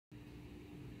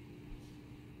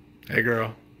Hey,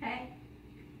 girl. Hey.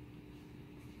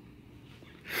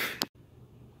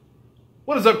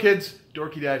 What is up, kids?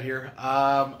 Dorky Dad here.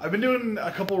 I've been doing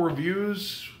a couple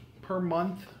reviews per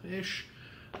month-ish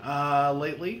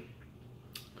lately.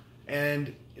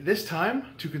 And this time,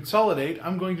 to consolidate,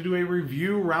 I'm going to do a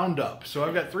review roundup. So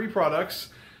I've got 3 products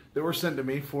that were sent to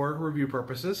me for review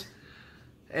purposes.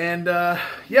 And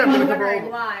yeah, I'm going to cover all of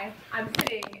them. Why I'm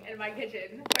sitting in my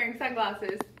kitchen wearing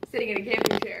sunglasses, sitting in a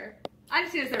camping chair. I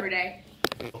just do this every day.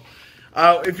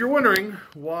 If you're wondering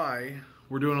why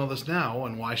we're doing all this now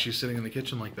and why she's sitting in the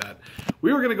kitchen like that,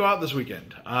 we were going to go out this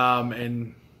weekend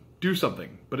and do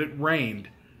something, but it rained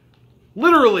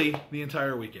literally the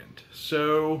entire weekend.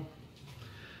 So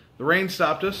the rain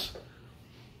stopped us.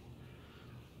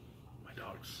 My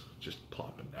dog's just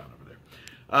plopping down over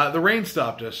there. The rain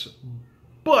stopped us,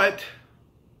 but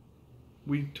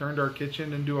we turned our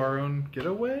kitchen into our own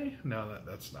getaway. No,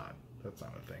 that's not a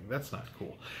thing. That's not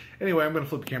cool. Anyway, I'm going to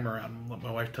flip the camera around and let my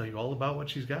wife tell you all about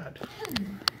what she's got.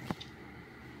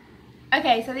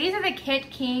 Okay, so these are the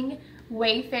KENTKING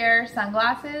Wayfarer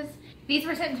sunglasses. These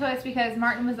were sent to us because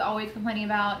Martin was always complaining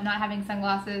about not having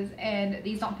sunglasses, and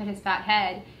these don't fit his fat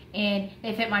head, and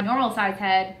they fit my normal size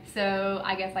head, so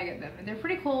I guess I get them. They're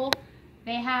pretty cool.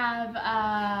 They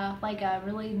have like a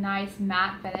really nice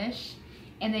matte finish,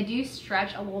 and they do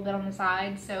stretch a little bit on the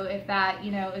side, so if that,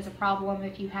 you know, is a problem,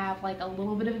 if you have like a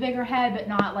little bit of a bigger head but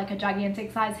not like a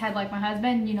gigantic size head like my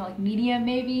husband, you know, like medium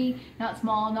maybe, not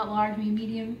small, not large, maybe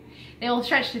medium, they will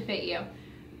stretch to fit you.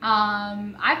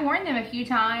 I've worn them a few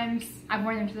times. I've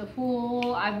worn them to the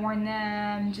pool, I've worn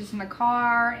them just in the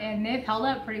car, and they've held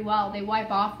up pretty well. They wipe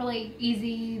off really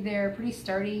easy, they're pretty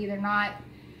sturdy, they're not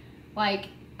like,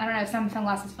 I don't know, some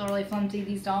sunglasses feel really flimsy,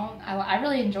 these don't. I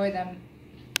really enjoy them.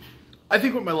 I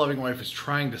think what my loving wife is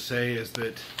trying to say is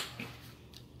that...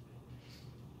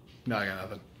 No, I got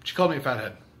nothing. She called me a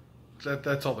fat head.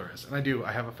 That's all there is. And I do.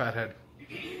 I have a fat head.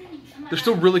 They're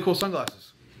still really cool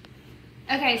sunglasses.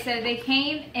 Okay, so they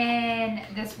came in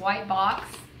this white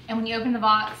box. And when you open the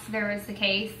box, there is the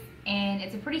case. And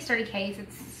it's a pretty sturdy case.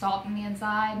 It's soft on the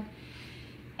inside.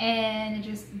 And it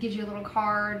just gives you a little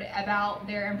card about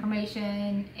their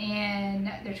information and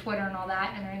their Twitter and all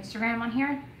that. And their Instagram on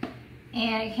here.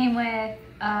 And it came with,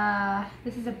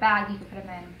 this is a bag you can put them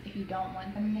in if you don't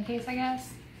want them in the case, I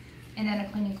guess. And then a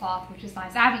cleaning cloth, which is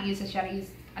nice. I haven't used this yet. I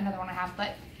used another one I have,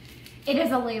 but it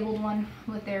is a labeled one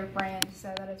with their brand,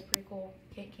 so that is pretty cool.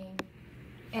 KENTKING.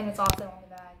 And it's also on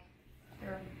the bag,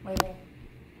 their label.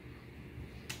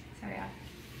 So yeah,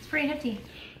 it's pretty nifty.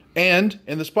 And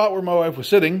in the spot where my wife was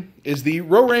sitting is the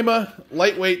RORAIMA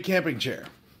lightweight camping chair.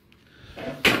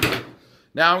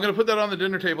 Now I'm going to put that on the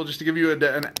dinner table just to give you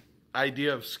an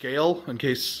idea of scale, in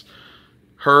case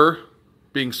her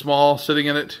being small sitting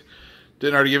in it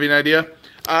didn't already give you an idea.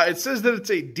 It says that it's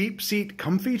a deep seat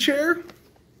comfy chair.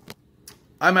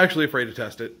 I'm actually afraid to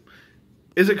test it.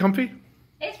 Is it comfy?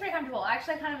 It's pretty comfortable.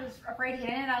 Actually, I kind of was afraid to get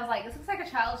in it. I was like, this looks like a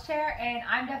child's chair, and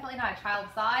I'm definitely not a child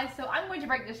size, so I'm going to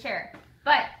break this chair.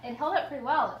 But it held up pretty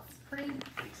well. It's pretty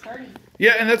sturdy.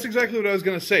 Yeah, and that's exactly what I was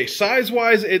going to say.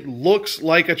 Size-wise, it looks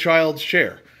like a child's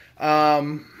chair.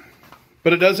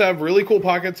 But it does have really cool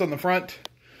pockets on the front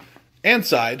and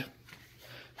side.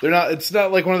 It's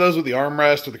not like one of those with the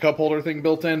armrest or the cup holder thing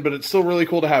built in, but it's still really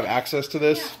cool to have access to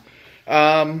this.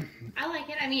 Yeah. I like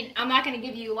it. I mean, I'm not going to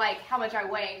give you like how much I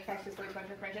weigh, because that's just way too much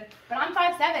information. But I'm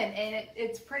 5'7", and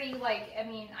it's pretty like, I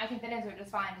mean, I can fit into it just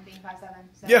fine being 5'7".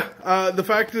 So. Yeah, the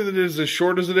fact that it is as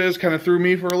short as it is kind of threw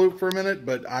me for a loop for a minute,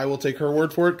 but I will take her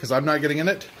word for it because I'm not getting in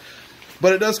it.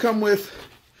 But it does come with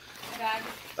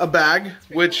a bag,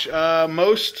 which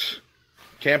most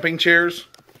camping chairs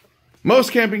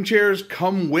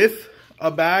come with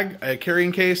a bag, a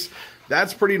carrying case.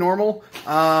 That's pretty normal.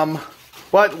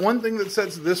 But one thing that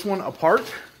sets this one apart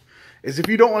is if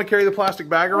you don't want to carry the plastic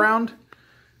bag around,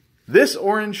 this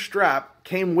orange strap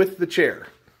came with the chair.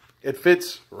 It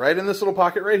fits right in this little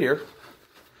pocket right here.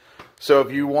 So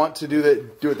if you want to do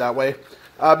it that way.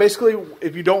 Basically,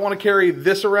 if you don't want to carry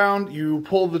this around, you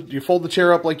fold the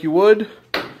chair up like you would,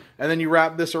 and then you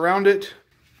wrap this around it,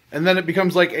 and then it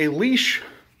becomes like a leash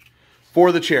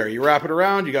for the chair. You wrap it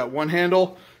around, you got one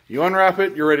handle, you unwrap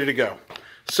it, you're ready to go.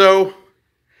 So,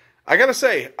 I gotta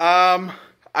say,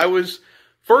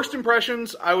 first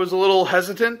impressions, I was a little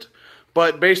hesitant,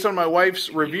 but based on my wife's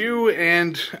review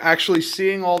and actually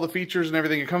seeing all the features and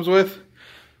everything it comes with,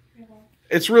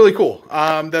 it's really cool.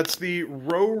 That's the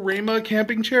RORAIMA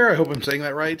camping chair. I hope I'm saying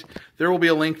that right. There will be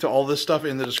a link to all this stuff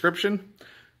in the description.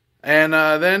 And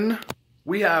then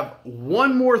we have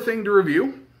one more thing to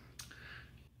review.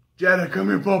 Jada, come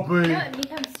here, puppy. Yeah, he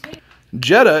comes too.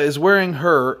 Jetta is wearing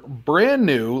her brand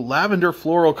new lavender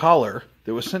floral collar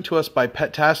that was sent to us by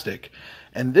PetTastic.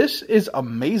 And this is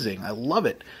amazing. I love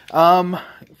it.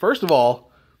 First of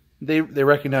all, they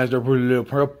recognized our little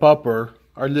pupper,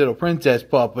 our little princess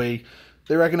puppy.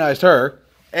 They recognized her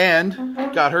and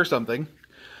got her something.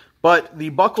 But the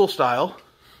buckle style,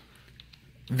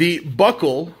 the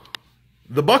buckle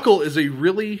is a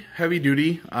really heavy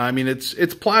duty. I mean,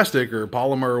 it's plastic or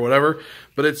polymer or whatever,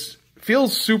 but it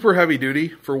feels super heavy duty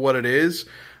for what it is.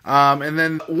 And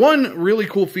then one really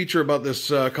cool feature about this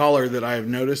collar that I have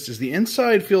noticed is the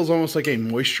inside feels almost like a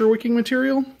moisture wicking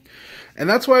material. And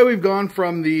that's why we've gone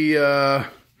from the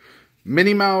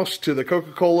Minnie Mouse to the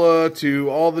Coca-Cola to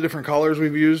all the different collars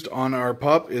we've used on our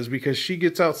pup, is because she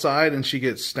gets outside and she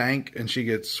gets stank and she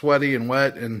gets sweaty and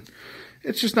wet and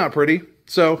it's just not pretty.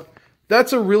 So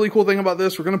that's a really cool thing about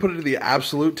this. We're going to put it to the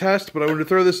absolute test, but I wanted to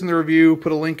throw this in the review,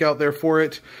 put a link out there for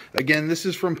it. Again, this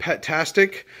is from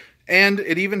PetTastic, and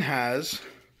it even has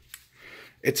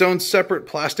its own separate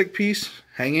plastic piece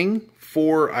hanging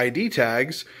for ID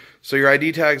tags, so your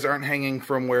ID tags aren't hanging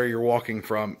from where you're walking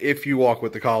from if you walk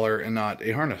with the collar and not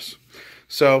a harness.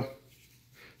 So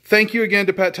thank you again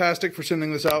to PetTastic for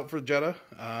sending this out for Jetta.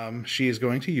 She is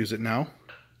going to use it now.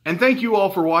 And thank you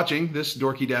all for watching this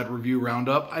Dorky Dad review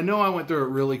roundup. I know I went through it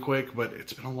really quick, but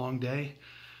it's been a long day.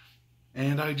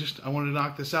 And I wanted to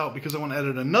knock this out because I want to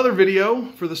edit another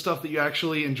video for the stuff that you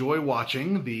actually enjoy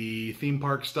watching. The theme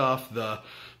park stuff, the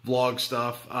vlog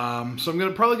stuff. So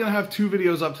I'm probably going to have 2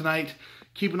 videos up tonight.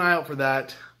 Keep an eye out for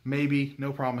that. Maybe,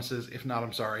 no promises. If not,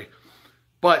 I'm sorry.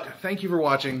 But thank you for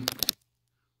watching.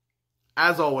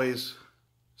 As always,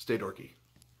 stay dorky.